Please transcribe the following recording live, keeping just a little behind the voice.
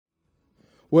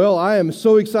Well, I am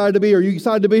so excited to be here. Are you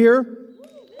excited to be here?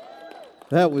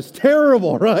 That was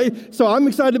terrible, right? So I'm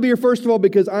excited to be here, first of all,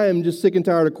 because I am just sick and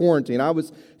tired of quarantine. I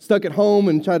was stuck at home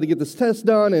and tried to get this test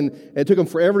done, and it took them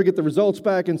forever to get the results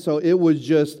back, and so it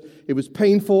was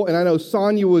painful, and I know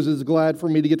Sonia was as glad for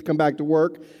me to get to come back to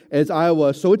work as I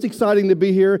was. So it's exciting to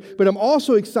be here, but I'm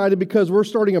also excited because we're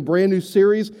starting a brand new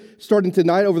series starting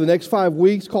tonight over the next 5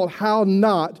 weeks called How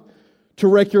Not to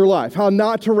Wreck Your Life. How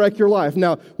not to wreck your life.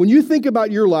 Now, when you think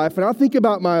about your life, and I think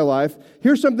about my life,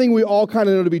 here's something we all kind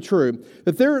of know to be true.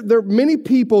 That there are many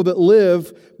people that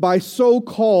live by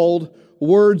so-called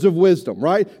words of wisdom,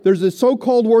 right? There's this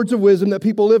so-called words of wisdom that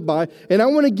people live by, and I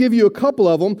want to give you a couple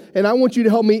of them, and I want you to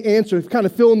help me answer, kind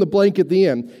of fill in the blank at the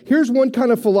end. Here's one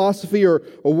kind of philosophy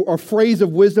or phrase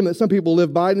of wisdom that some people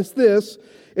live by, and it's this: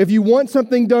 if you want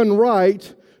something done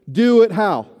right, do it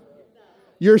how?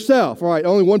 Yourself, right?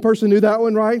 Only one person knew that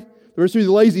one, right? The rest of you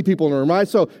the lazy people in the room, right?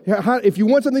 So if you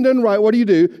want something done right, what do?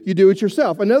 You do it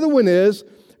yourself. Another one is,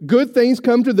 good things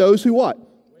come to those who what?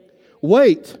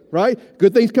 Wait, right?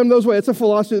 Good things come to those who wait. It's a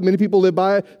philosophy that many people live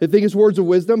by. They think it's words of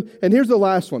wisdom. And here's the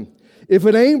last one. If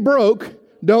it ain't broke,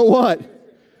 don't what?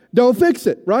 Don't fix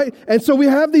it, right? And so we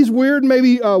have these weird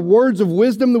maybe words of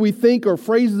wisdom that we think are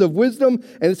phrases of wisdom,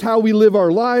 and it's how we live our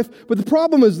life. But the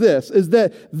problem is this, is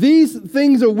that these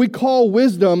things that we call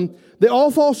wisdom, they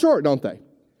all fall short, don't they?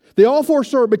 They all fall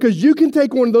short because you can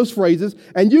take one of those phrases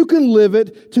and you can live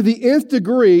it to the nth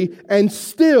degree and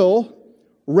still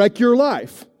wreck your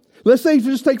life. Let's say,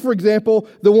 just take for example,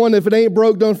 the one, if it ain't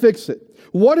broke, don't fix it.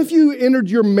 What if you entered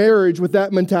your marriage with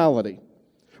that mentality?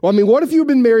 Well, I mean, what if you've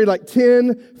been married like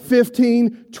 10,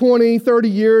 15, 20, 30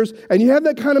 years, and you have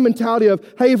that kind of mentality of,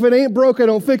 hey, if it ain't broke, I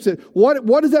don't fix it.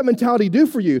 What does that mentality do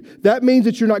for you? That means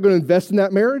that you're not going to invest in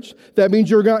that marriage. That means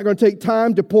you're not going to take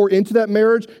time to pour into that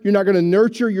marriage. You're not going to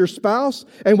nurture your spouse.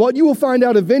 And what you will find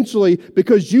out eventually,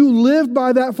 because you live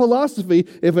by that philosophy,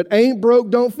 if it ain't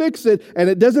broke, don't fix it, and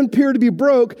it doesn't appear to be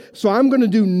broke, so I'm going to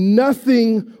do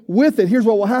nothing with it. Here's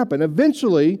what will happen.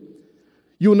 Eventually,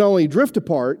 you'll not only drift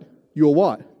apart, you'll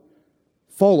what?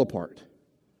 Fall apart.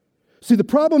 See, the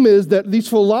problem is that these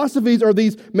philosophies or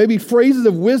these maybe phrases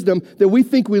of wisdom that we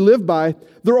think we live by,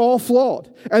 they're all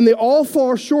flawed. And they all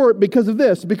fall short because of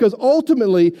this. Because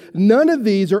ultimately, none of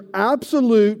these are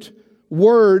absolute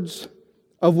words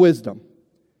of wisdom.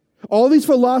 All these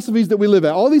philosophies that we live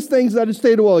at, all these things that I just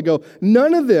stated a while ago,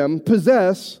 none of them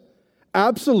possess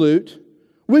absolute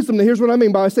wisdom. Now, here's what I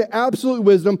mean by I say absolute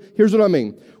wisdom. Here's what I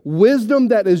mean. Wisdom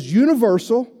that is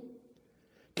universal,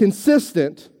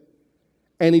 consistent,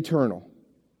 and eternal.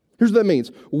 Here's what that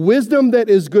means. Wisdom that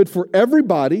is good for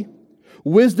everybody,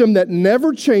 wisdom that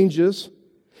never changes,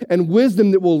 and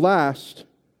wisdom that will last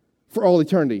for all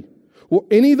eternity. Will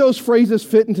any of those phrases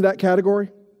fit into that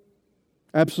category?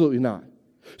 Absolutely not.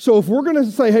 So if we're going to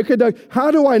say, hey, okay, Doug,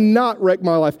 how do I not wreck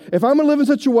my life? If I'm going to live in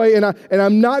such a way and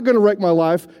I'm not going to wreck my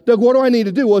life, Doug, what do I need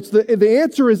to do? Well, the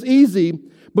answer is easy,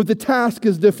 but the task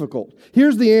is difficult.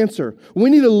 Here's the answer. We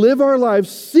need to live our lives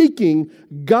seeking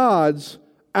God's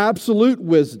absolute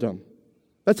wisdom.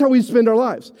 That's how we spend our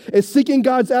lives. It's seeking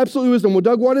God's absolute wisdom. Well,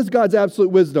 Doug, what is God's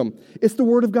absolute wisdom? It's the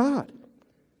Word of God.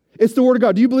 It's the Word of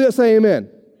God. Do you believe that? Say amen.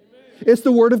 It's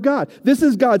the Word of God. This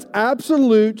is God's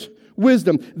absolute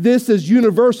wisdom. This is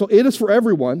universal. It is for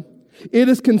everyone. It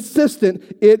is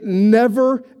consistent. It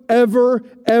never, ever,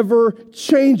 ever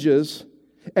changes.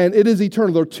 And it is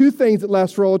eternal. There are two things that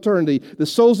last for all eternity: the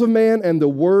souls of man and the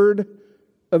Word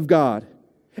of God.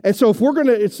 And so if we're going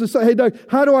to say, hey, Doug,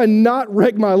 how do I not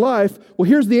wreck my life? Well,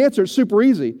 here's the answer. It's super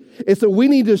easy. It's that we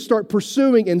need to start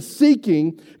pursuing and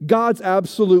seeking God's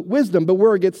absolute wisdom. But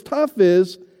where it gets tough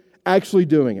is actually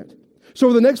doing it. So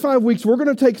over the next 5 weeks, we're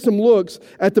going to take some looks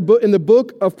at in the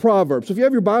book of Proverbs. So if you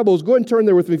have your Bibles, go ahead and turn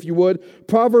there with me if you would.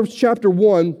 Proverbs chapter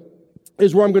 1.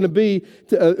 Is where I'm going to be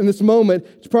in this moment.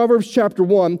 It's Proverbs chapter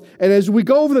 1. And as we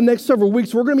go over the next several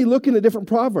weeks, we're going to be looking at different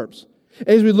Proverbs. And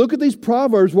as we look at these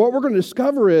Proverbs, what we're going to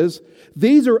discover is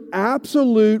these are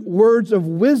absolute words of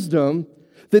wisdom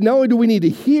that not only do we need to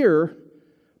hear,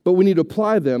 but we need to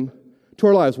apply them to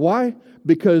our lives. Why?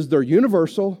 Because they're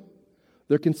universal,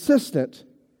 they're consistent,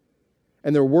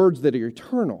 and they're words that are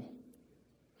eternal.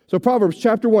 So Proverbs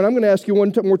chapter 1, I'm going to ask you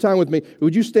one more time with me.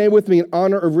 Would you stand with me in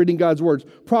honor of reading God's words?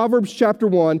 Proverbs chapter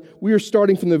 1, we are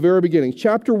starting from the very beginning.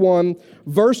 Chapter 1,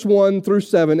 verse 1 through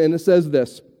 7, and it says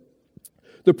this: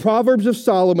 The Proverbs of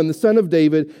Solomon, the son of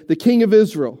David, the king of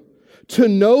Israel, to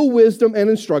know wisdom and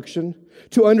instruction,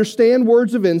 to understand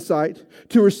words of insight,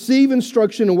 to receive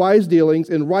instruction in wise dealings,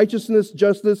 in righteousness,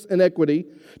 justice, and equity,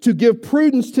 to give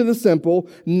prudence to the simple,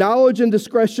 knowledge and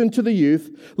discretion to the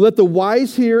youth. Let the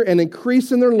wise hear and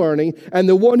increase in their learning, and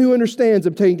the one who understands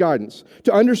obtain guidance.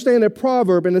 To understand a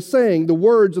proverb and a saying, the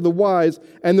words of the wise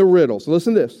and the riddles. So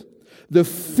listen to this. The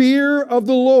fear of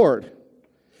the Lord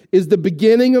is the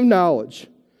beginning of knowledge,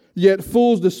 yet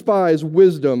fools despise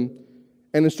wisdom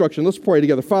and instruction. Let's pray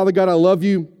together. Father God, I love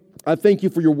you. I thank you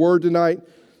for your word tonight.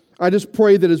 I just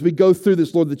pray that as we go through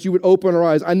this, Lord, that you would open our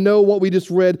eyes. I know what we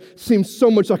just read seems so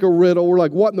much like a riddle. We're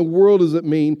like, what in the world does it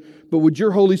mean? But would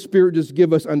your Holy Spirit just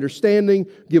give us understanding,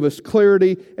 give us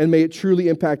clarity, and may it truly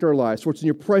impact our lives. For it's in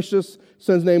your precious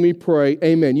Son's name we pray.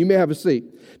 Amen. You may have a seat.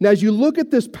 Now, as you look at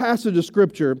this passage of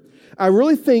Scripture, I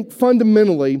really think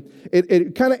fundamentally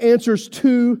it kind of answers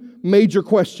two major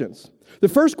questions. The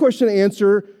first question to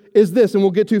answer is this, and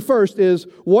we'll get to first, is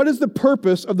what is the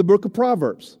purpose of the book of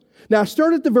Proverbs? Now, I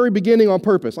started at the very beginning on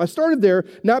purpose. I started there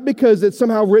not because it's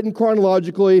somehow written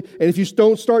chronologically, and if you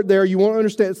don't start there, you won't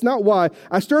understand. It's not why.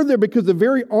 I started there because the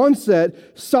very onset,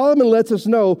 Solomon lets us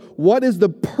know what is the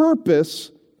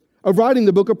purpose of writing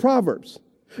the book of Proverbs.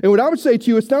 And what I would say to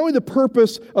you, it's not only the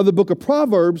purpose of the book of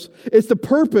Proverbs, it's the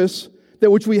purpose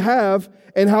that which we have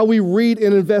and how we read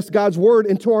and invest God's word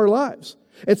into our lives.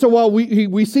 And so while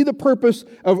we see the purpose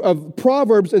of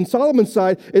Proverbs in Solomon's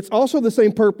side, it's also the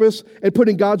same purpose in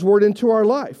putting God's word into our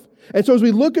life. And so as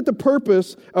we look at the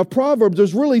purpose of Proverbs,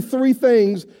 there's really three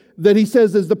things that he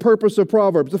says is the purpose of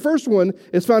Proverbs. The first one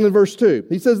is found in verse 2.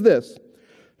 He says this,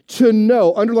 to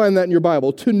know, underline that in your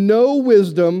Bible, to know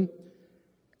wisdom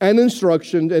and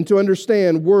instruction and to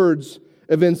understand words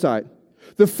of insight.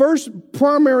 The first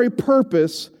primary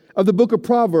purpose of the book of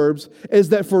Proverbs is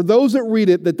that for those that read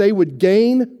it, that they would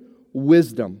gain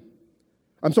wisdom.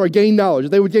 Gain knowledge.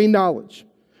 They would gain knowledge.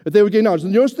 That they would gain knowledge.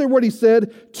 And notice there what he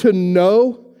said, to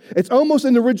know. It's almost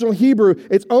in the original Hebrew,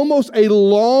 it's almost a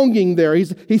longing there.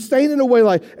 He's saying in a way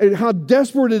like how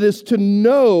desperate it is to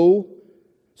know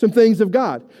some things of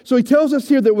God. So he tells us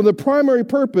here that the primary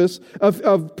purpose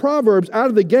of Proverbs out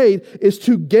of the gate is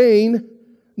to gain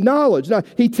knowledge. Now,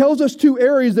 he tells us two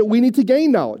areas that we need to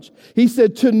gain knowledge. He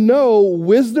said to know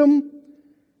wisdom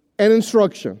and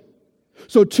instruction.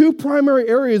 So two primary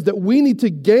areas that we need to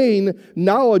gain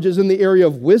knowledge is in the area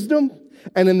of wisdom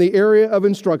and in the area of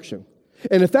instruction.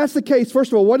 And if that's the case,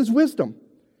 first of all, what is wisdom?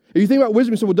 If you think about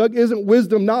wisdom, you say, well, Doug, isn't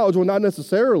wisdom knowledge? Well, not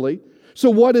necessarily. So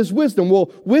what is wisdom?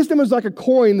 Well, wisdom is like a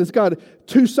coin that's got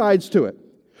two sides to it.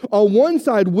 On one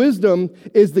side, wisdom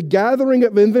is the gathering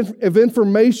of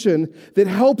information that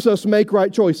helps us make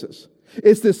right choices.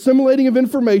 It's the assimilating of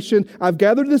information. I've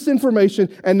gathered this information,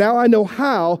 and now I know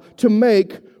how to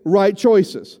make right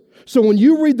choices. So when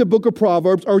you read the book of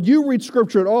Proverbs, or you read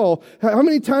Scripture at all, how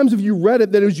many times have you read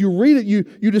it that as you read it, you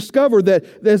discover that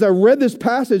as I read this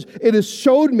passage, it has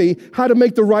showed me how to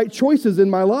make the right choices in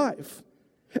my life?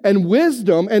 And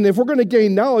wisdom, and if we're going to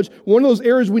gain knowledge, one of those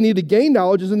areas we need to gain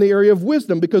knowledge is in the area of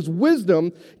wisdom, because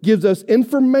wisdom gives us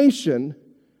information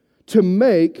to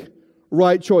make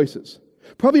right choices.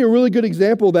 Probably a really good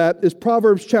example of that is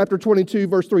Proverbs chapter 22,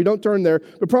 verse 3. Don't turn there,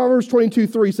 but Proverbs 22,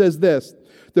 3 says this,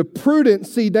 the prudent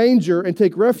see danger and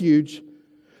take refuge,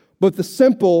 but the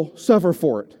simple suffer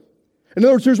for it. In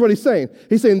other words, here's what he's saying.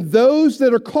 He's saying those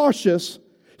that are cautious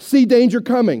see danger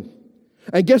coming.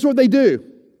 And guess what they do?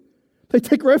 They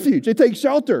take refuge. They take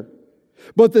shelter.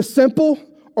 But the simple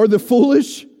or the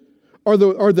foolish or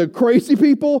the crazy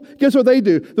people, guess what they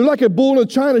do? They're like a bull in a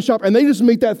china shop, and they just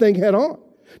meet that thing head on.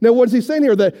 Now, what is he saying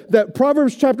here? That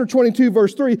Proverbs chapter 22,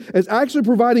 verse 3 is actually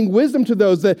providing wisdom to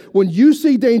those that when you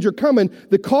see danger coming,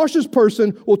 the cautious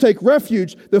person will take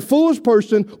refuge. The foolish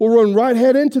person will run right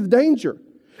head into the danger.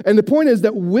 And the point is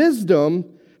that wisdom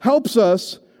helps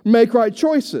us make right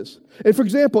choices. And for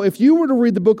example, if you were to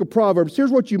read the book of Proverbs,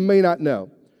 here's what you may not know.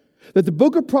 That the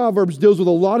book of Proverbs deals with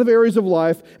a lot of areas of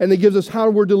life, and it gives us how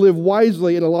we're to live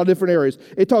wisely in a lot of different areas.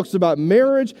 It talks about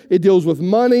marriage, it deals with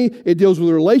money, it deals with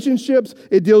relationships,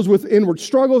 it deals with inward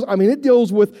struggles. I mean, it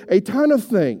deals with a ton of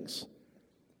things.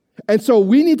 And so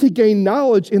we need to gain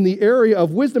knowledge in the area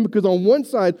of wisdom, because on one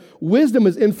side, wisdom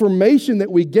is information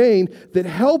that we gain that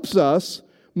helps us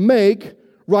make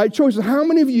right choices. How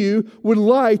many of you would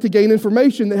like to gain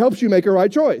information that helps you make a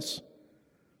right choice?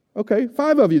 Okay,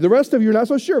 5 of you. The rest of you are not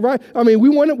so sure, right? I mean, we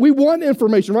want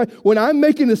information, right? When I'm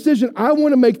making a decision, I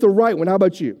want to make the right one. How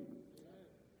about you?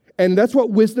 And that's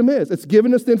what wisdom is. It's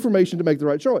giving us the information to make the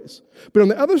right choice. But on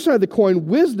the other side of the coin,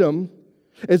 wisdom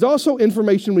is also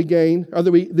information we gain, or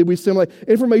that we assimilate,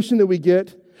 information that we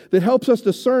get that helps us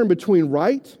discern between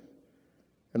right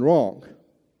and wrong.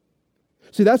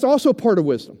 See, that's also part of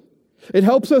wisdom. It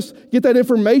helps us get that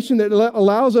information that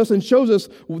allows us and shows us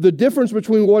the difference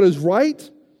between what is right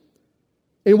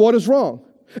and what is wrong.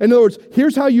 In other words,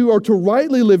 here's how you are to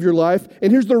rightly live your life,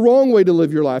 and here's the wrong way to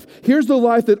live your life. Here's the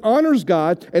life that honors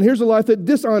God, and here's the life that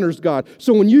dishonors God.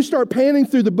 So when you start panning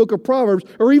through the book of Proverbs,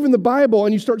 or even the Bible,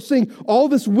 and you start seeing all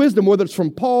this wisdom, whether it's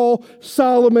from Paul,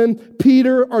 Solomon,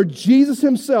 Peter, or Jesus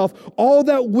himself, all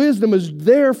that wisdom is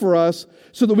there for us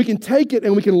so that we can take it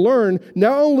and we can learn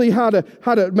not only how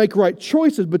to make right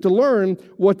choices, but to learn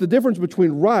what the difference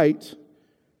between right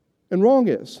and wrong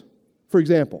is. For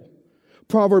example,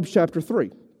 Proverbs chapter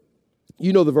 3.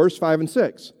 You know the verse 5 and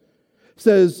 6. It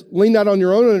says, lean not on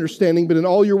your own understanding, but in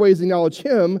all your ways acknowledge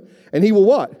him, and he will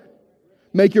what?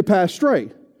 Make your path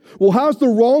straight. Well, how's the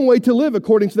wrong way to live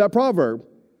according to that proverb?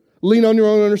 Lean on your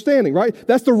own understanding, right?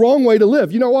 That's the wrong way to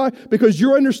live. You know why? Because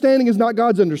your understanding is not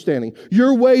God's understanding.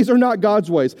 Your ways are not God's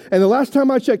ways. And the last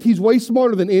time I checked, he's way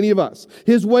smarter than any of us.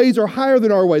 His ways are higher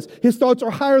than our ways. His thoughts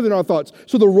are higher than our thoughts.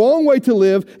 So the wrong way to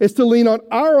live is to lean on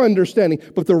our understanding.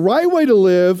 But the right way to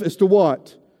live is to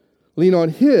what? Lean on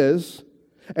his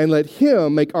and let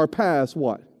him make our paths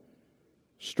what?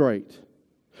 Straight.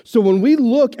 So when we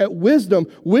look at wisdom,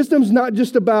 wisdom's not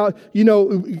just about,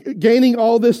 gaining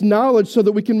all this knowledge so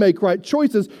that we can make right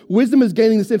choices. Wisdom is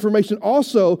gaining this information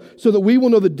also so that we will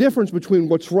know the difference between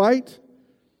what's right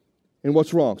and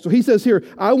what's wrong. So he says here,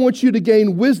 I want you to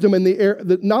gain wisdom in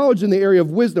the knowledge in the area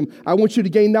of wisdom. I want you to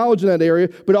gain knowledge in that area,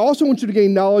 but I also want you to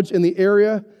gain knowledge in the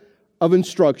area of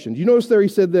instruction. Do you notice there he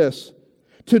said this?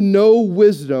 To know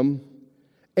wisdom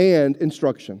and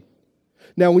instruction.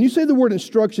 Now, when you say the word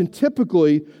instruction,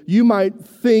 typically you might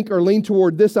think or lean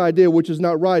toward this idea, which is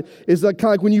not right, is that kind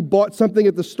of like when you bought something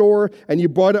at the store and you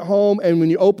brought it home, and when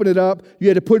you open it up, you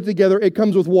had to put it together. It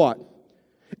comes with what?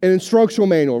 An instructional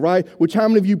manual, right? Which how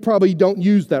many of you probably don't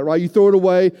use that, right? You throw it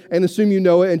away and assume you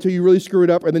know it until you really screw it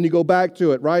up, and then you go back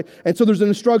to it, right? And so there's an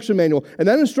instruction manual, and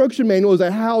that instruction manual is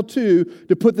a how-to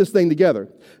to put this thing together.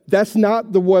 That's not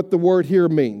what the word here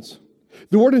means.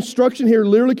 The word instruction here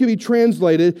literally can be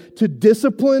translated to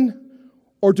discipline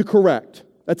or to correct.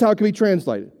 That's how it can be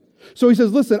translated. So he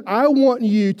says, listen, I want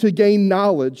you to gain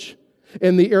knowledge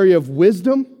in the area of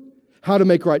wisdom, how to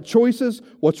make right choices,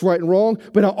 what's right and wrong,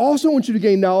 but I also want you to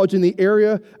gain knowledge in the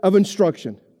area of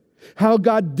instruction, how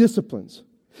God disciplines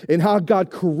and how God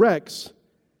corrects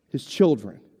his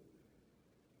children.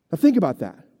 Now think about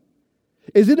that.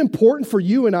 Is it important for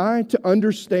you and I to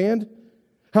understand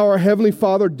how our Heavenly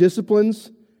Father disciplines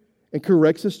and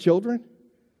corrects his children?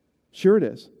 Sure it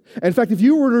is. And in fact, if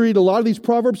you were to read a lot of these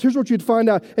Proverbs, here's what you'd find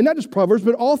out. And not just Proverbs,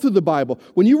 but all through the Bible.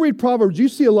 When you read Proverbs, you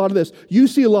see a lot of this. You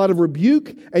see a lot of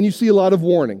rebuke and you see a lot of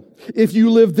warning. If you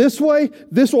live this way,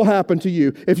 this will happen to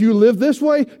you. If you live this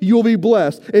way, you'll be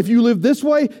blessed. If you live this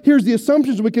way, here's the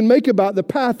assumptions we can make about the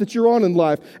path that you're on in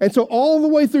life. And so all the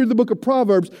way through the book of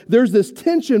Proverbs, there's this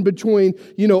tension between,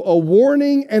 a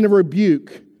warning and a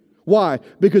rebuke. Why?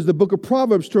 Because the book of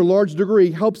Proverbs, to a large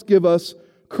degree, helps give us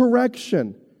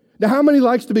correction. Now, how many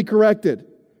likes to be corrected?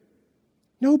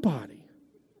 Nobody.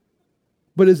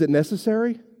 But is it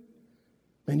necessary?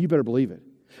 Man, you better believe it.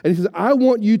 And he says, I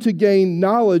want you to gain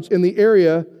knowledge in the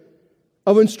area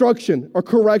of instruction or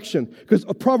correction, because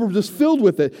Proverbs is filled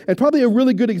with it. And probably a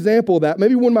really good example of that,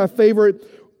 maybe one of my favorite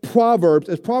Proverbs,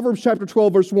 is Proverbs chapter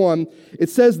 12, verse 1. It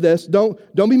says this. Don't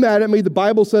be mad at me. The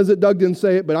Bible says it. Doug didn't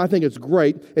say it, but I think it's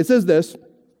great. It says this.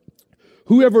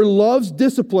 Whoever loves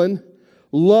discipline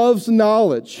loves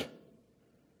knowledge,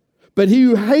 but he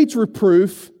who hates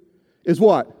reproof is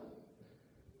what?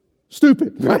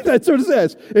 Stupid, right? That's what it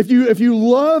says. If you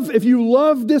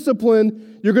love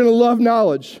discipline, you're going to love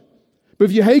knowledge. But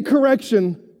if you hate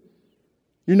correction,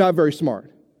 you're not very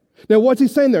smart. Now, what's he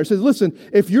saying there? He says, listen,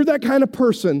 if you're that kind of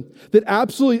person that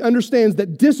absolutely understands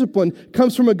that discipline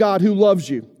comes from a God who loves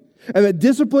you, and that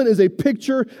discipline is a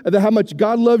picture of how much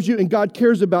God loves you and God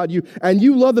cares about you, and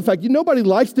you love the fact, nobody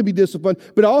likes to be disciplined,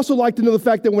 but I also like to know the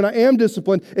fact that when I am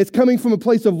disciplined, it's coming from a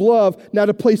place of love, not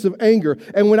a place of anger.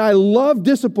 And when I love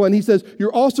discipline, he says,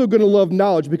 you're also going to love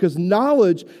knowledge, because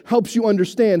knowledge helps you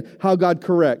understand how God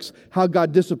corrects, how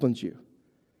God disciplines you.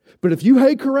 But if you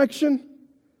hate correction,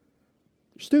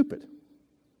 you're stupid.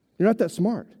 You're not that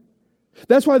smart.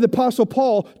 That's why the Apostle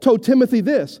Paul told Timothy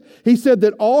this. He said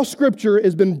that all Scripture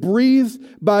has been breathed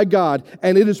by God,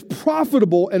 and it is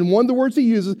profitable, and one of the words he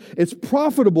uses, it's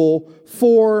profitable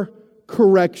for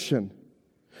correction.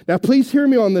 Now, please hear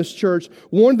me on this, church.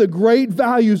 One of the great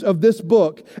values of this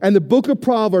book and the book of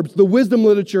Proverbs, the wisdom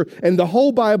literature, and the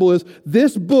whole Bible is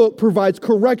this book provides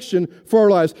correction for our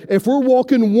lives. If we're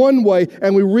walking one way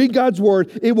and we read God's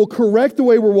Word, it will correct the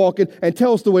way we're walking and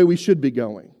tell us the way we should be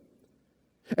going.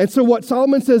 And so what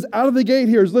Solomon says out of the gate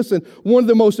here is, listen, one of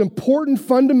the most important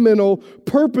fundamental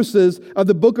purposes of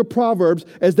the book of Proverbs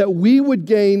is that we would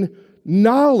gain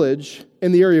knowledge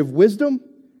in the area of wisdom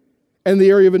and the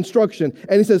area of instruction.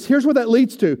 And he says, here's what that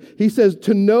leads to. He says,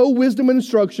 to know wisdom and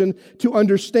instruction, to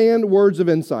understand words of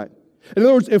insight. In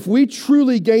other words, if we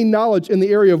truly gain knowledge in the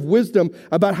area of wisdom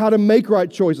about how to make right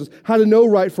choices, how to know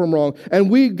right from wrong, and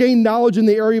we gain knowledge in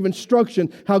the area of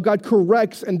instruction, how God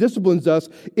corrects and disciplines us,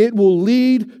 it will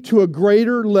lead to a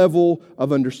greater level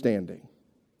of understanding.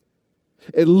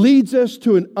 It leads us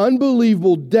to an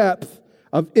unbelievable depth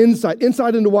of insight.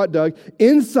 Insight into what, Doug?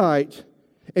 Insight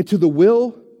into the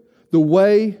will, the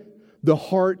way, the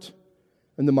heart,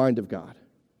 and the mind of God.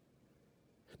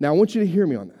 Now, I want you to hear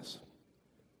me on this.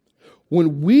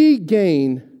 When we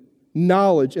gain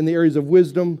knowledge in the areas of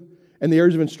wisdom and the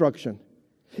areas of instruction,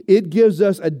 it gives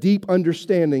us a deep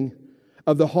understanding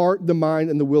of the heart, the mind,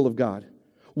 and the will of God.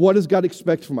 What does God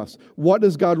expect from us? What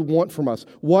does God want from us?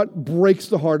 What breaks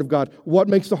the heart of God? What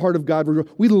makes the heart of God?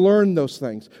 We learn those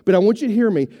things. But I want you to hear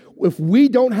me. If we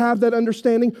don't have that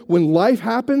understanding, when life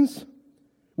happens,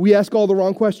 we ask all the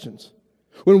wrong questions.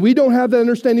 When we don't have that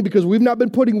understanding because we've not been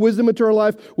putting wisdom into our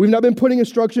life, we've not been putting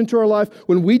instruction into our life,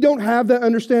 when we don't have that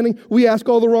understanding, we ask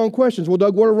all the wrong questions. Well,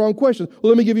 Doug, what are wrong questions? Well,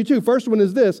 let me give you two. First one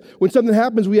is this. When something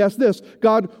happens, we ask this: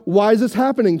 God, why is this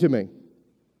happening to me?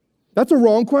 That's a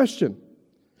wrong question.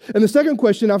 And the second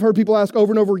question I've heard people ask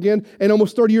over and over again in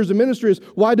almost 30 years of ministry is,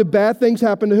 why do bad things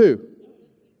happen to who?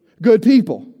 Good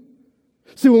people.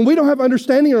 See, when we don't have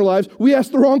understanding in our lives, we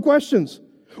ask the wrong questions.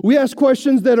 We ask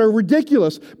questions that are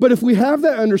ridiculous. But if we have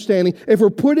that understanding, if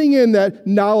we're putting in that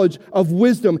knowledge of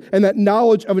wisdom and that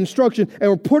knowledge of instruction,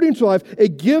 and we're putting it into life,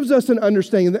 it gives us an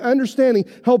understanding. The understanding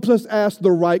helps us ask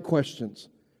the right questions.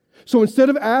 So instead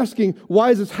of asking,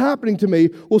 why is this happening to me?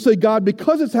 We'll say, God,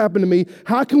 because it's happened to me,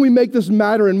 how can we make this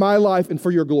matter in my life and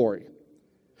for your glory?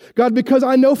 God, because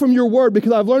I know from your word,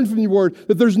 because I've learned from your word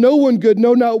that there's no one good,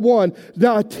 no, not one.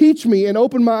 Now teach me and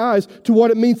open my eyes to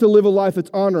what it means to live a life that's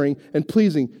honoring and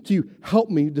pleasing to you. Help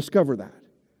me discover that.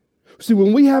 See,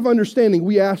 when we have understanding,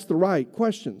 we ask the right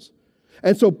questions.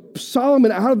 And so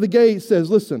Solomon out of the gate says,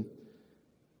 listen,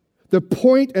 the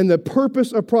point and the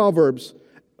purpose of Proverbs,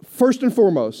 first and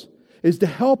foremost, is to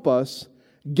help us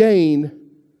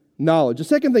gain knowledge. The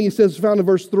second thing he says is found in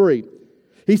verse 3.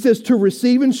 He says to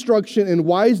receive instruction in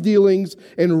wise dealings,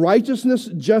 in righteousness,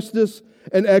 justice,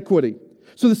 and equity.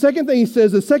 So the second thing he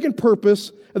says, the second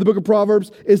purpose of the book of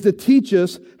Proverbs is to teach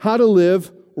us how to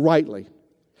live rightly.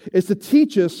 It's to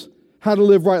teach us how to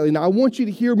live rightly. Now I want you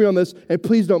to hear me on this, and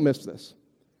please don't miss this.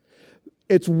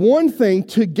 It's one thing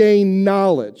to gain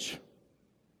knowledge.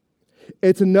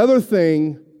 It's another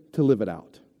thing to live it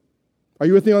out. Are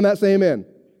you with me on that? Say amen.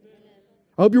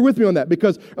 I hope you're with me on that,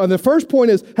 because the first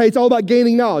point is, hey, it's all about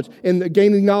gaining knowledge, and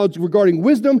gaining knowledge regarding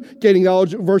wisdom, gaining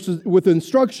knowledge versus with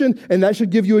instruction, and that should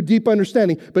give you a deep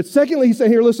understanding. But secondly, he's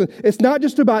saying here, listen, it's not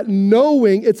just about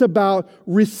knowing, it's about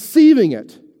receiving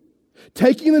it.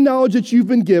 Taking the knowledge that you've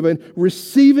been given,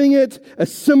 receiving it,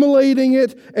 assimilating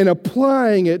it, and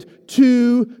applying it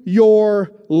to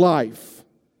your life.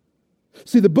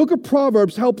 See, the book of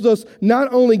Proverbs helps us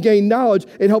not only gain knowledge,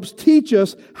 it helps teach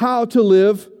us how to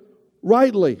live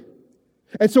rightly.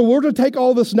 And so we're to take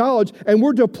all this knowledge and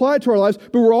we're to apply it to our lives,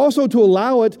 but we're also to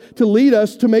allow it to lead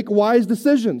us to make wise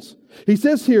decisions. He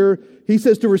says here, he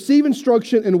says to receive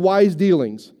instruction in wise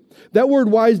dealings. That word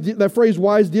wise, that phrase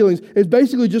wise dealings is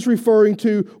basically just referring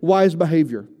to wise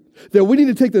behavior. That we need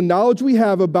to take the knowledge we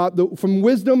have from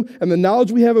wisdom and the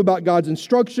knowledge we have about God's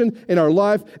instruction in our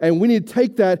life, and we need to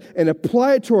take that and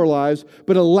apply it to our lives,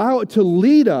 but allow it to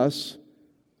lead us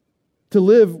to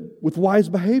live with wise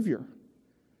behavior.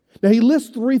 Now, he lists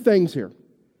three things here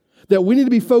that we need to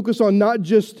be focused on, not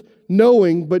just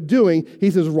knowing, but doing.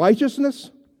 He says righteousness,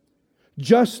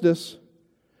 justice,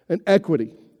 and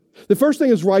equity. The first thing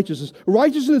is righteousness.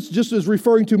 Righteousness just is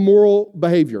referring to moral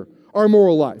behavior, our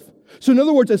moral life. So in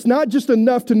other words, it's not just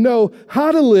enough to know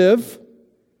how to live.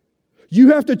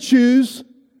 You have to choose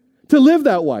to live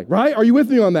that way, right? Are you with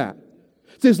me on that?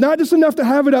 So it's not just enough to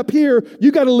have it up here.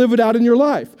 You got to live it out in your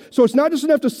life. So it's not just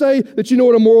enough to say that you know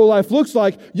what a moral life looks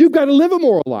like. You've got to live a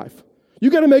moral life.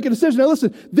 You got to make a decision. Now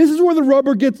listen, this is where the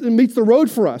rubber meets the road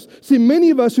for us. See,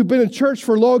 many of us who've been in church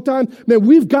for a long time, man,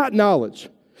 we've got knowledge.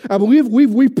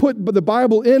 We've put the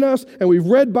Bible in us, and we've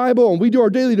read Bible, and we do our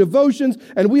daily devotions,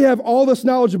 and we have all this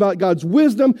knowledge about God's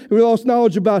wisdom, and we have all this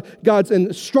knowledge about God's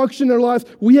instruction in our lives.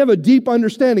 We have a deep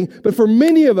understanding, but for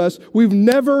many of us, we've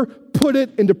never put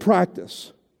it into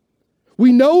practice.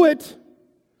 We know it,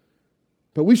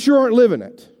 but we sure aren't living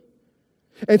it.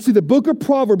 And see, the book of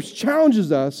Proverbs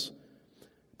challenges us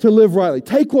to live rightly.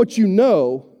 Take what you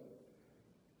know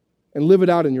and live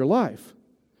it out in your life.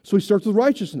 So he starts with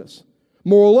righteousness.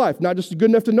 Moral life, not just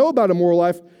good enough to know about a moral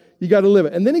life, You got to live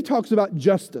it. And then he talks about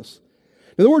justice.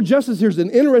 Now, the word justice here is an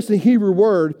interesting Hebrew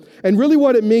word, and really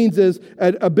what it means is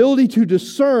an ability to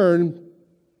discern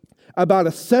about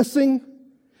assessing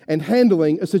and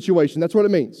handling a situation. That's what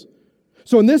it means.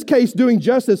 So in this case, doing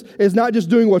justice is not just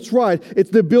doing what's right, it's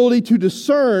the ability to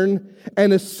discern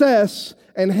and assess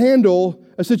and handle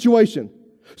a situation.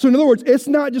 So in other words, it's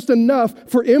not just enough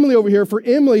for Emily over here, for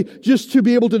Emily just to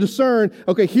be able to discern,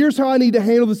 okay, here's how I need to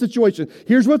handle the situation.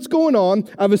 Here's what's going on.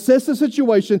 I've assessed the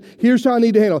situation. Here's how I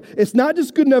need to handle it. It's not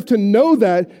just good enough to know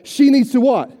that. She needs to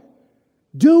what?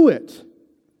 Do it.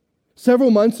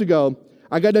 Several months ago,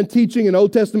 I got done teaching an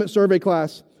Old Testament survey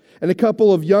class, and a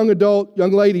couple of young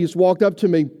ladies walked up to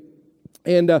me,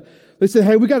 and they said,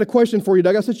 hey, we got a question for you,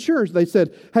 Doug. I said, sure. They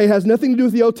said, hey, it has nothing to do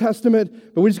with the Old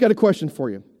Testament, but we just got a question for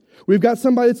you. We've got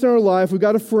somebody that's in our life. We've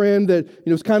got a friend that,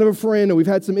 is kind of a friend, and we've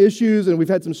had some issues, and we've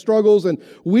had some struggles, and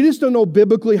we just don't know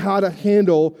biblically how to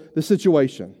handle the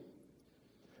situation.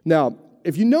 Now,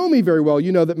 if you know me very well,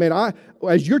 you know that, man,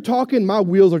 as you're talking, my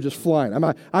wheels are just flying.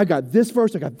 I got this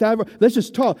verse, I got that verse. Let's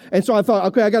just talk. And so I thought,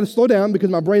 okay, I got to slow down because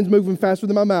my brain's moving faster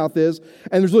than my mouth is.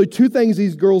 And there's really two things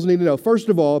these girls need to know. First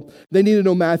of all, they need to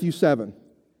know Matthew 7.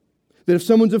 That if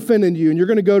someone's offending you and you're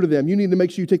going to go to them, you need to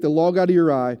make sure you take the log out of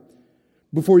your eye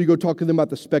before you go talk to them about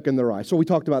the speck in their eye. So we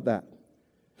talked about that.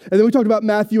 And then we talked about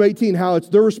Matthew 18, how it's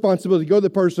their responsibility to go to the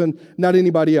person, not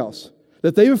anybody else.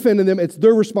 That they've offended them, it's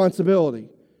their responsibility.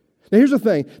 Now here's the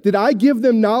thing. Did I give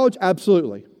them knowledge?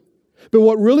 Absolutely. But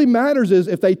what really matters is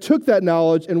if they took that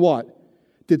knowledge and what?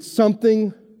 Did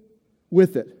something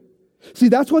with it. See,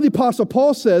 that's why the Apostle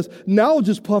Paul says knowledge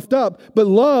is puffed up, but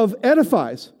love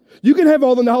edifies. You can have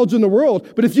all the knowledge in the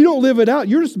world, but if you don't live it out,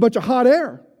 you're just a bunch of hot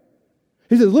air.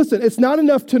 He says, listen, it's not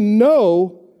enough to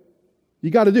know,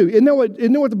 you got to do. Isn't that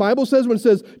what the Bible says when it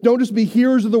says, don't just be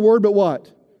hearers of the word, but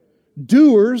what?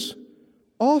 Doers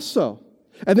also.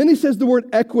 And then he says the word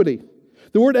equity.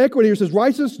 The word equity here says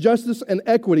righteousness, justice, and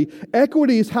equity.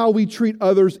 Equity is how we treat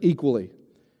others equally.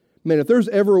 Man, if there's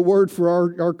ever a word for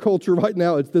our culture right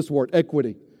now, it's this word,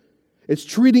 equity. It's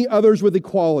treating others with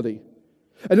equality.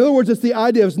 In other words, it's the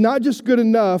idea of it's not just good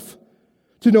enough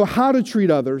to know how to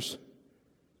treat others,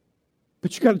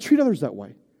 but you got to treat others that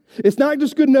way. It's not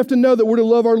just good enough to know that we're to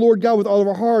love our Lord God with all of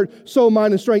our heart, soul,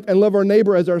 mind, and strength, and love our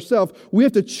neighbor as ourselves. We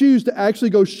have to choose to actually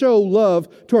go show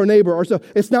love to our neighbor ourselves.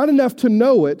 It's not enough to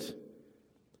know it.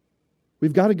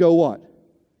 We've got to go what?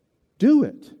 Do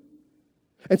it.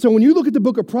 And so when you look at the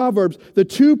book of Proverbs, the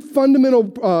two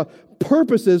fundamental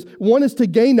purposes, one is to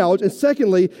gain knowledge, and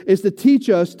secondly is to teach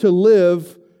us to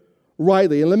live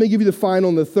rightly. And let me give you the final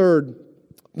and the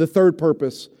third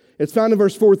purpose. It's found in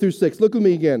verse 4 through 6. Look with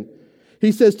me again.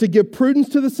 He says, to give prudence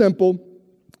to the simple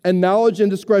and knowledge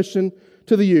and discretion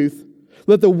to the youth.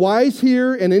 Let the wise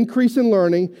hear and increase in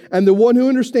learning, and the one who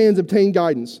understands obtain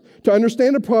guidance. To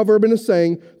understand a proverb and a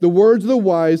saying, the words of the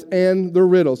wise and the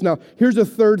riddles. Now, here's a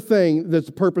third thing that's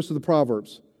the purpose of the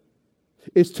Proverbs.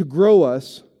 It's to grow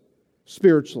us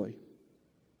spiritually.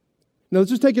 Now,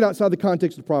 let's just take it outside the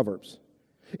context of Proverbs.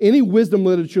 Any wisdom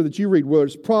literature that you read, whether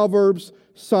it's Proverbs,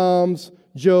 Psalms,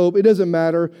 Job, it doesn't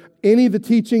matter. Any of the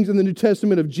teachings in the New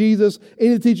Testament of Jesus,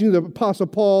 any of the teachings of Apostle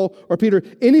Paul or Peter,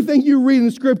 anything you read in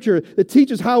Scripture that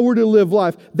teaches how we're to live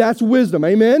life, that's wisdom.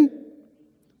 Amen?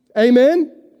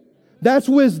 Amen? That's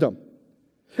wisdom.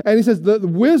 And he says the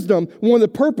wisdom, one of the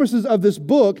purposes of this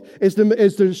book is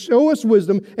to show us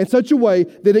wisdom in such a way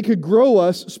that it could grow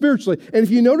us spiritually. And if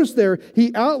you notice there,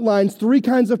 he outlines three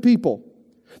kinds of people.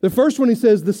 The first one, he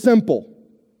says, the simple.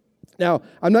 Now,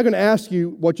 I'm not going to ask you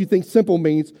what you think simple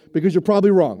means because you're probably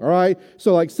wrong, all right?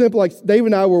 So like simple, like Dave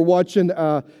and I were watching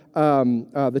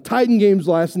the Titan games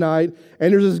last night,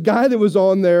 and there's this guy that was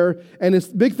on there, and his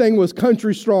big thing was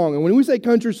country strong. And when we say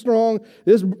country strong,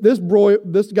 this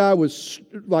guy was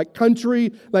like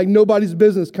country, like nobody's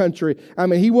business country. I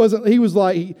mean, he was a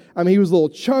little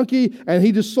chunky, and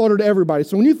he just slaughtered everybody.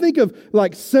 So when you think of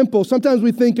like simple, sometimes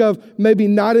we think of maybe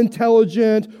not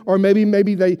intelligent, or maybe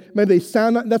they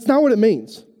sound not, that's not what it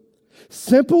means.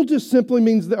 Simple just simply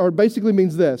means, or basically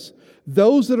means this: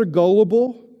 those that are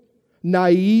gullible,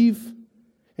 naive,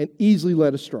 and easily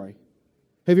led astray.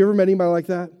 Have you ever met anybody like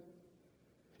that?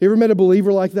 You ever met a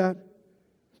believer like that?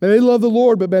 Man, they love the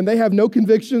Lord, but man, they have no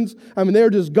convictions. I mean, they're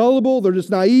just gullible, they're just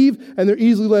naive, and they're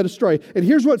easily led astray. And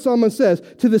here's what Solomon says: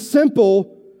 to the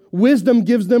simple, wisdom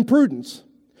gives them prudence.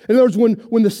 In other words,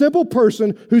 when the simple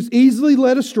person who's easily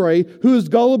led astray, who is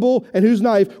gullible and who's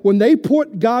naive, when they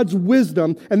put God's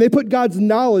wisdom and they put God's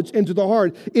knowledge into the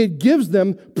heart, it gives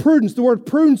them prudence. The word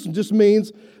prudence just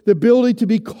means the ability to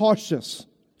be cautious.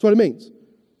 That's what it means.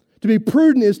 To be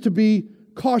prudent is to be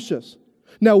cautious.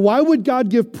 Now, why would God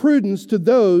give prudence to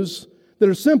those that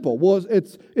are simple? Well,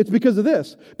 it's because of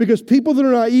this. Because people that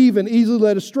are naive and easily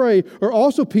led astray are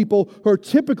also people who are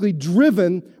typically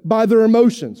driven by their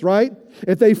emotions, right?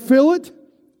 If they feel it,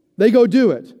 they go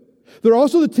do it. They're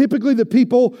also typically the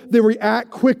people that react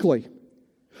quickly.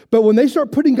 But when they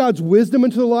start putting God's wisdom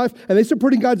into their life, and they start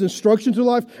putting God's instruction into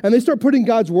their life, and they start putting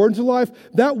God's word into life,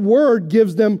 that word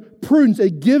gives them prudence.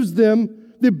 It gives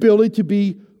them the ability to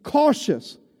be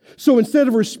cautious. So instead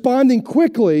of responding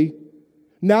quickly,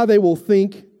 now they will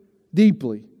think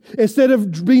deeply. Instead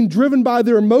of being driven by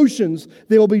their emotions,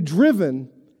 they will be driven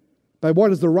by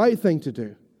what is the right thing to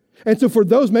do. And so for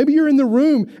those, maybe you're in the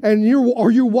room and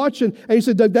you're watching and you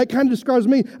said, Doug, that kind of describes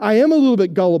me. I am a little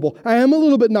bit gullible. I am a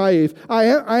little bit naive. I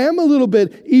am a little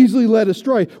bit easily led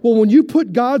astray. Well, when you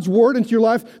put God's word into your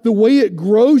life, the way it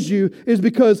grows you is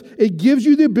because it gives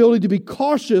you the ability to be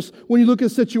cautious when you look at a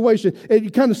situation.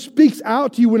 It kind of speaks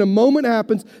out to you when a moment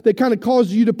happens that kind of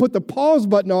causes you to put the pause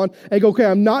button on and go, okay,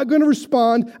 I'm not going to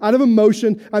respond out of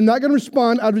emotion. I'm not going to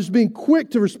respond out of just being quick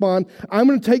to respond. I'm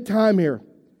going to take time here.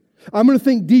 I'm going to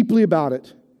think deeply about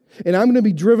it, and I'm going to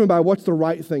be driven by what's the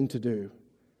right thing to do.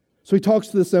 So he talks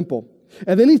to the simple.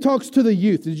 And then he talks to the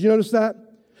youth. Did you notice that?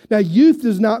 Now, youth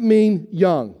does not mean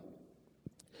young.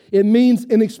 It means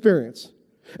inexperienced.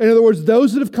 In other words,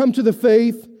 those that have come to the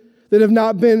faith that have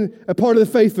not been a part of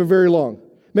the faith for very long.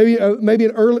 Maybe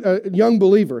a young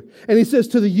believer. And he says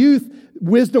to the youth,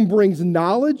 wisdom brings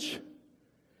knowledge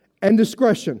and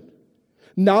discretion.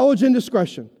 Knowledge and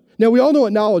discretion. Now, we all know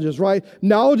what knowledge is, right?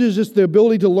 Knowledge is just the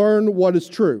ability to learn what is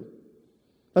true.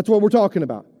 That's what we're talking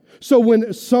about. So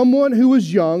when someone who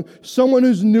is young, someone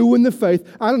who's new in the faith,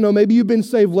 I don't know, maybe you've been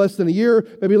saved less than a year,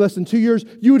 maybe less than 2 years,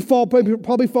 you would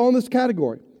probably fall in this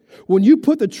category. When you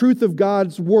put the truth of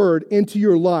God's word into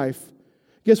your life,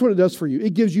 guess what it does for you?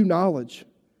 It gives you knowledge.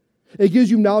 It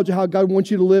gives you knowledge of how God wants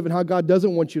you to live and how God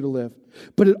doesn't want you to live.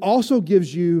 But it also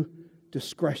gives you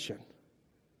discretion.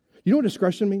 You know what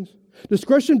discretion means?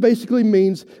 Discretion basically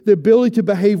means the ability to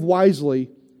behave wisely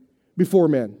before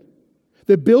men.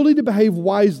 The ability to behave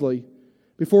wisely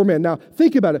before men. Now,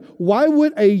 think about it. Why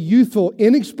would a youthful,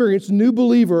 inexperienced, new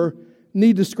believer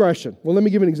need discretion? Well, let me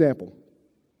give you an example.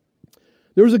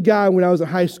 There was a guy when I was in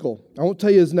high school. I won't tell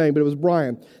you his name, but it was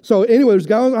Brian. So anyway, there's a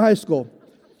guy when I was in high school,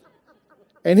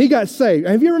 and he got saved.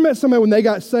 And have you ever met somebody when they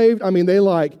got saved? I mean, they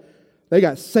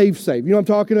got saved. You know what I'm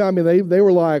talking about? I mean, they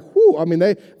were like, whoo. I mean,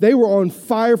 they were on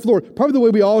fire for the Lord. Probably the way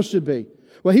we all should be.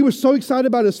 Well, he was so excited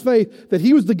about his faith that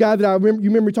he was the guy that you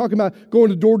remember talking about going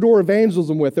to door-to-door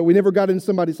evangelism with, that we never got into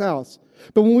somebody's house.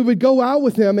 But when we would go out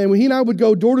with him, and when he and I would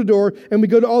go door-to-door, and we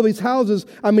go to all these houses,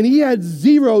 I mean, he had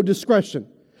zero discretion.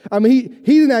 I mean,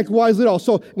 he didn't act wisely at all.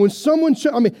 So when someone,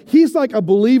 he's like a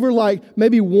believer, like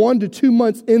maybe 1 to 2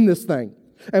 months in this thing.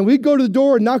 And we'd go to the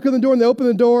door and knock on the door, and they open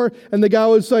the door, and the guy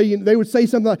would say, they would say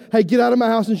something like, hey, get out of my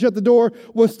house and shut the door.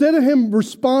 Well, instead of him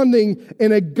responding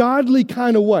in a godly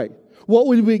kind of way, what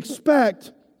would we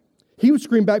expect? He would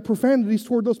scream back profanities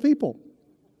toward those people.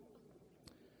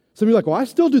 Some of you are like, well, I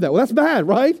still do that. Well, that's bad,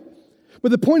 right?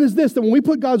 But the point is this, that when we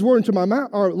put God's word into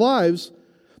our lives,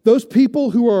 those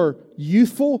people who are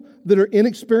youthful, that are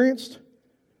inexperienced,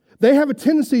 they have a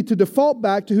tendency to default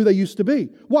back to who they used to be.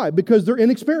 Why? Because they're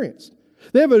inexperienced.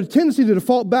 They have a tendency to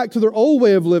default back to their old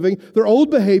way of living, their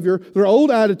old behavior, their old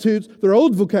attitudes, their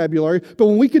old vocabulary. But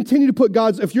when we continue to put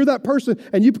if you're that person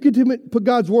and you continue to put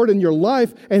God's word in your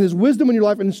life and His wisdom in your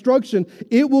life and instruction,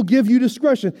 it will give you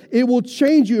discretion. It will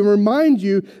change you and remind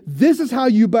you this is how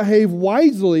you behave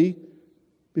wisely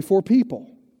before people.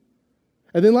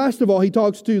 And then last of all, he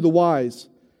talks to the wise.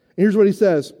 And here's what he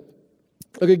says.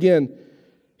 Look again.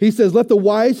 He says, let the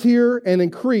wise hear and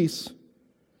increase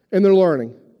in their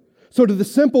learning. So to the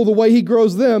simple, the way he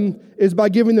grows them is by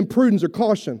giving them prudence or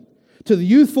caution. To the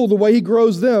youthful, the way he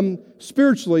grows them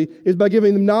spiritually is by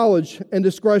giving them knowledge and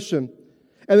discretion.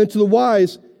 And then to the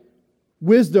wise,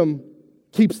 wisdom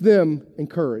keeps them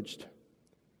encouraged.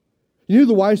 You know who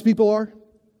the wise people are?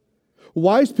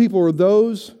 Wise people are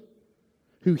those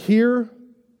who hear,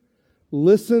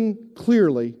 listen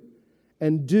clearly,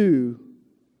 and do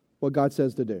what God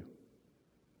says to do.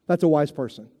 That's a wise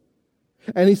person.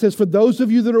 And he says, for those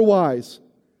of you that are wise,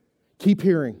 keep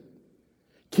hearing,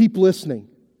 keep listening,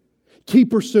 keep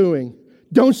pursuing.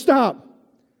 Don't stop.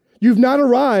 You've not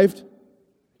arrived.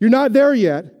 You're not there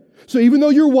yet. So even though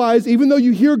you're wise, even though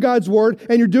you hear God's word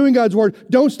and you're doing God's word,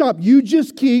 don't stop. You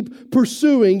just keep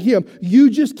pursuing Him. You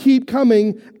just keep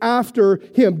coming after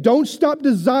Him. Don't stop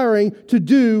desiring to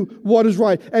do what is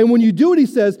right. And when you do it, he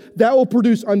says, that will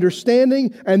produce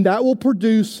understanding and that will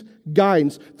produce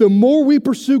guidance. The more we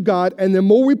pursue God and the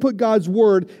more we put God's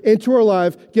word into our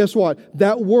life, guess what?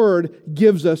 That word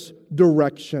gives us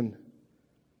direction.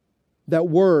 that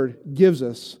word gives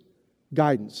us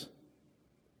guidance.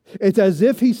 It's as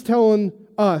if he's telling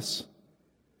us,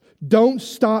 don't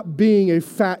stop being a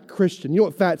fat Christian. You know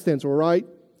what fat stands for, right?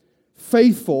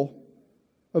 Faithful,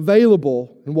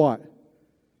 available, and what?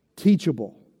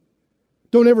 Teachable.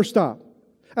 Don't ever stop.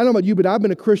 I don't know about you, but I've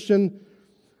been a Christian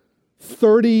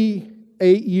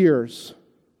 38 years.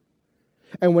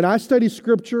 And when I study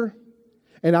Scripture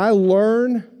and I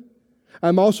learn,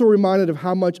 I'm also reminded of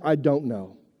how much I don't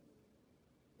know.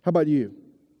 How about you?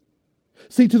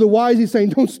 See, to the wise, he's saying,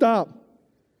 don't stop.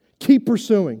 Keep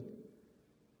pursuing.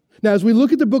 Now, as we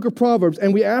look at the book of Proverbs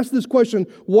and we ask this question,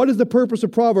 what is the purpose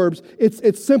of Proverbs?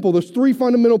 It's simple. There's three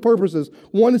fundamental purposes.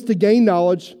 One is to gain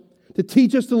knowledge, to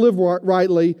teach us to live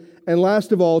rightly, and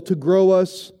last of all, to grow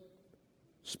us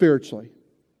spiritually.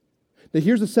 Now,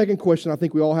 here's the second question I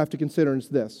think we all have to consider, and it's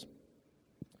this.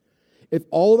 If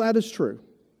all of that is true,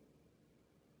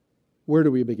 where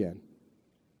do we begin?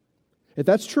 If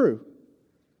that's true,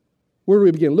 where do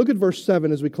we begin? Look at verse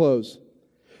 7 as we close.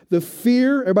 The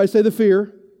fear, everybody say the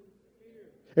fear.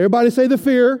 Everybody say the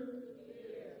fear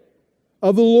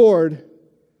of the Lord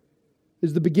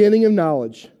is the beginning of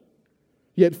knowledge.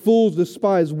 Yet fools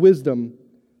despise wisdom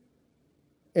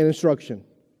and instruction.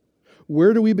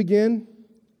 Where do we begin?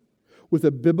 With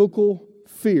a biblical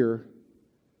fear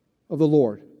of the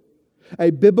Lord. A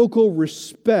biblical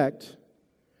respect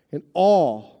and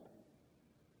awe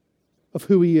of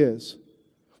who He is.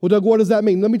 Well, Doug, what does that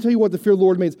mean? Let me tell you what the fear of the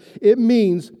Lord means. It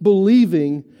means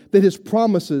believing that His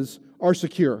promises are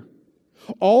secure.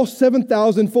 All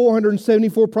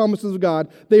 7,474 promises of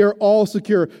God, they are all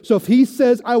secure. So if He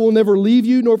says, I will never leave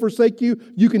you nor forsake you,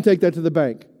 you can take that to the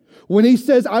bank. When He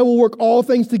says, I will work all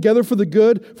things together for the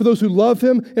good, for those who love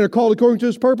Him and are called according to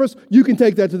His purpose, you can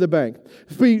take that to the bank.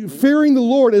 Fearing the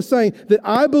Lord is saying that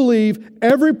I believe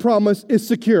every promise is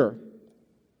secure,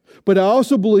 but I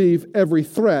also believe every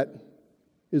threat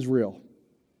is real.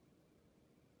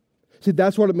 See,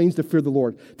 that's what it means to fear the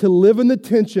Lord. To live in the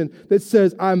tension that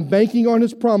says, I'm banking on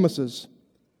His promises,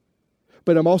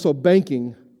 but I'm also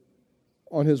banking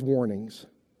on His warnings.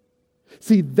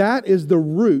 See, that is the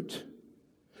root.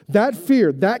 That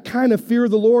fear, that kind of fear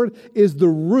of the Lord is the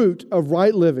root of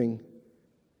right living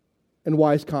and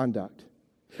wise conduct.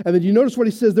 And then you notice what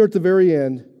he says there at the very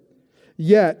end.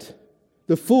 Yet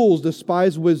the fools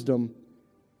despise wisdom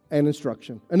and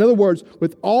instruction. In other words,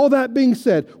 with all that being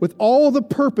said, with all the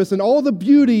purpose and all the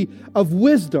beauty of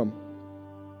wisdom,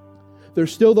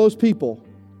 there's still those people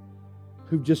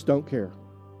who just don't care.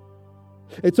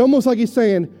 It's almost like he's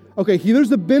saying, okay, here's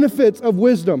the benefits of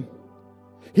wisdom.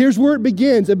 Here's where it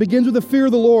begins. It begins with the fear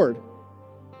of the Lord.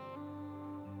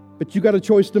 But you got a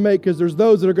choice to make because there's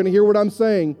those that are going to hear what I'm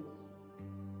saying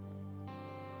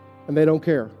and they don't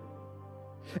care.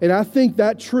 And I think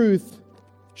that truth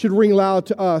should ring loud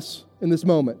to us in this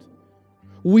moment.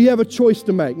 We have a choice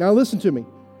to make. Now listen to me.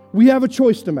 We have a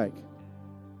choice to make.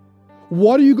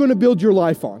 What are you going to build your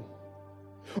life on?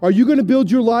 Are you going to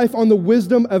build your life on the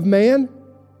wisdom of man?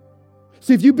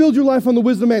 See, if you build your life on the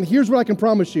wisdom of man, here's what I can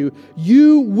promise you.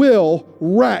 You will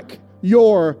wreck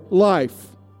your life.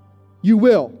 You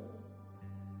will.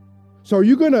 So are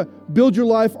you going to build your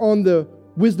life on the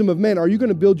wisdom of man? Or are you going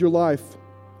to build your life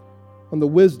on the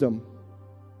wisdom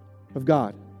of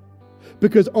God?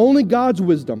 Because only God's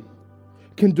wisdom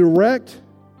can direct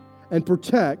and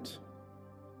protect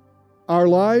our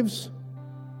lives,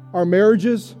 our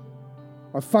marriages,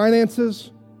 our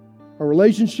finances, our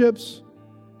relationships,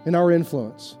 and our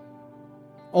influence.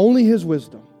 Only His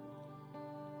wisdom.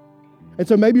 And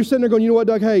so maybe you're sitting there going, you know what,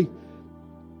 Doug? Hey,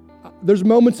 there's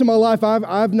moments in my life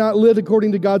I've not lived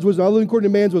according to God's wisdom. I live according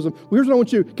to man's wisdom. Well, here's what I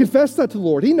want you to confess that to the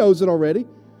Lord. He knows it already.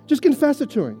 Just confess it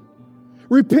to Him.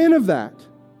 Repent of that.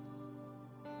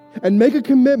 And make a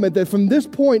commitment that from this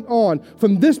point on,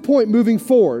 from this point moving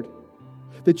forward,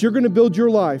 that you're going to build your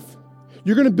life.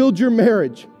 You're going to build your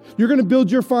marriage. You're going to build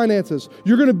your finances.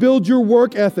 You're going to build your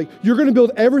work ethic. You're going to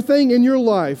build everything in your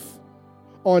life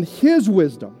on His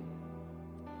wisdom,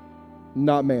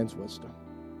 not man's wisdom.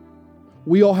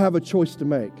 We all have a choice to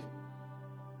make.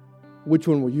 Which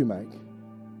one will you make?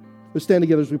 Let's stand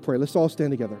together as we pray. Let's all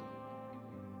stand together.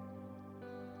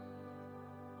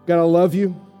 God, I love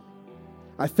you.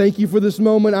 I thank you for this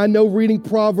moment. I know reading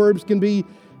Proverbs can be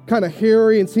kind of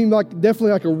hairy and seem like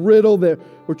definitely like a riddle that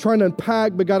we're trying to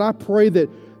unpack. But God, I pray that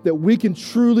we can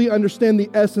truly understand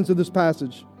the essence of this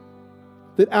passage.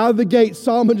 That out of the gate,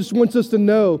 Solomon just wants us to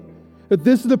know that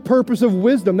this is the purpose of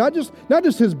wisdom. Not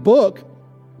just his book,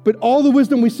 but all the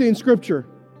wisdom we see in Scripture.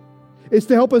 It's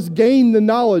to help us gain the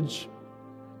knowledge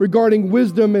regarding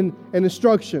wisdom and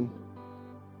instruction.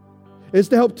 It's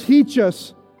to help teach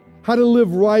us how to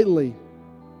live rightly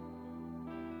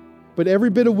But every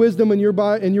bit of wisdom in your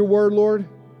word, Lord,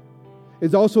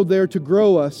 is also there to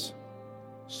grow us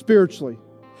spiritually.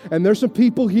 And there's some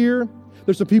people here,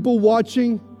 there's some people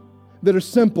watching that are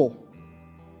simple.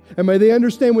 And may they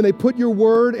understand when they put your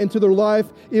word into their life,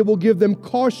 it will give them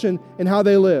caution in how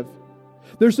they live.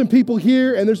 There's some people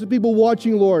here and there's some people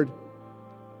watching, Lord,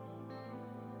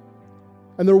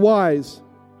 and they're wise.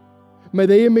 May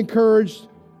they be encouraged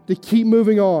to keep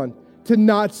moving on, to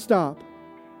not stop.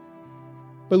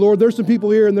 But Lord, there's some people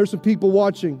here and there's some people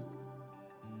watching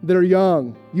that are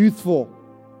young, youthful,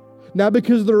 not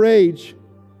because of their age,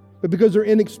 but because they're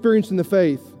inexperienced in the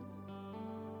faith.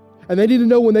 And they need to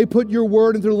know when they put your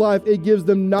word into their life, it gives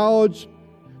them knowledge,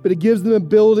 but it gives them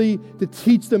ability to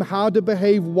teach them how to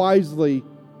behave wisely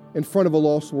in front of a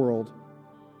lost world.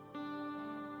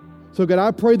 So God,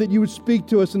 I pray that you would speak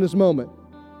to us in this moment.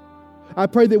 I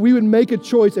pray that we would make a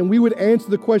choice and we would answer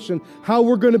the question how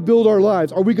we're going to build our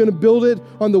lives. Are we going to build it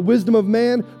on the wisdom of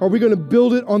man? Or are we going to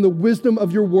build it on the wisdom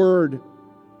of your word?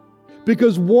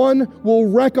 Because one will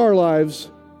wreck our lives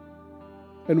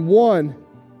and one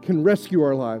can rescue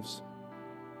our lives.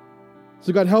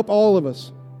 So God, help all of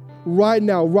us right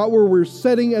now, right where we're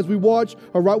sitting as we watch,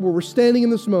 or right where we're standing in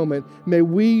this moment. May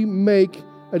we make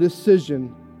a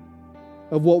decision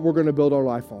of what we're going to build our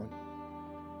life on.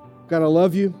 God, I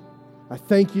love you. I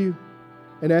thank you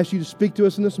and ask you to speak to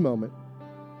us in this moment.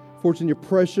 For it's in your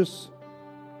precious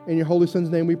and your holy Son's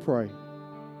name we pray.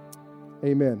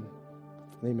 Amen.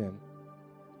 Amen.